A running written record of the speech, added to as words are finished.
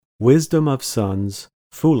Wisdom of sons,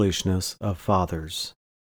 foolishness of fathers.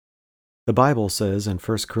 The Bible says in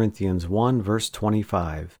 1 Corinthians 1 verse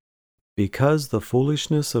 25, "Because the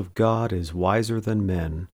foolishness of God is wiser than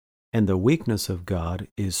men, and the weakness of God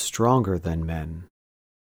is stronger than men."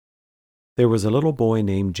 There was a little boy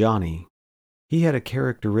named Johnny. He had a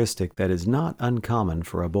characteristic that is not uncommon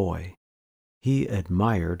for a boy. He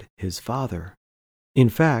admired his father. In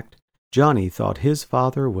fact, Johnny thought his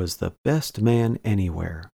father was the best man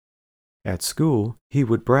anywhere. At school, he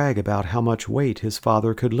would brag about how much weight his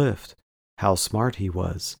father could lift, how smart he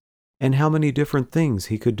was, and how many different things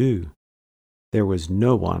he could do. There was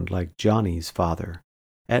no one like Johnny's father,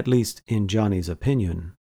 at least in Johnny's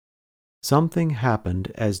opinion. Something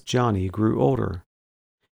happened as Johnny grew older.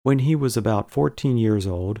 When he was about 14 years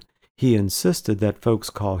old, he insisted that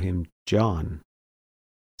folks call him John.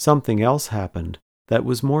 Something else happened that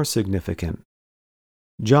was more significant.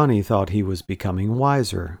 Johnny thought he was becoming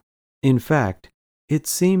wiser. In fact, it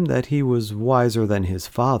seemed that he was wiser than his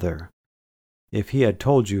father. If he had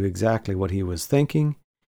told you exactly what he was thinking,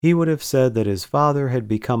 he would have said that his father had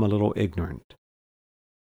become a little ignorant.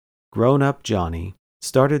 Grown-up Johnny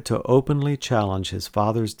started to openly challenge his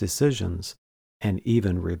father's decisions and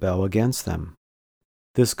even rebel against them.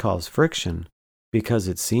 This caused friction because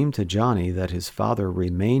it seemed to Johnny that his father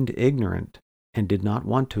remained ignorant and did not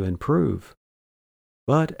want to improve.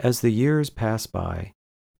 But as the years passed by,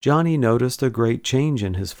 Johnny noticed a great change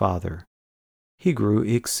in his father. He grew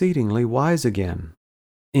exceedingly wise again.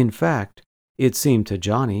 In fact, it seemed to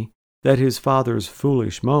Johnny that his father's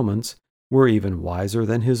foolish moments were even wiser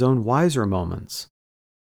than his own wiser moments.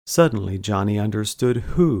 Suddenly, Johnny understood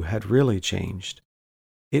who had really changed.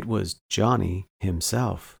 It was Johnny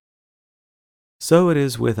himself. So it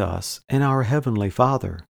is with us and our Heavenly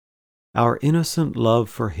Father. Our innocent love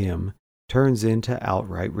for Him turns into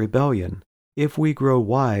outright rebellion if we grow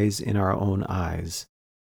wise in our own eyes.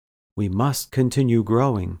 We must continue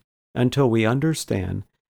growing until we understand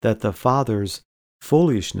that the Father's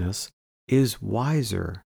foolishness is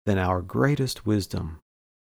wiser than our greatest wisdom.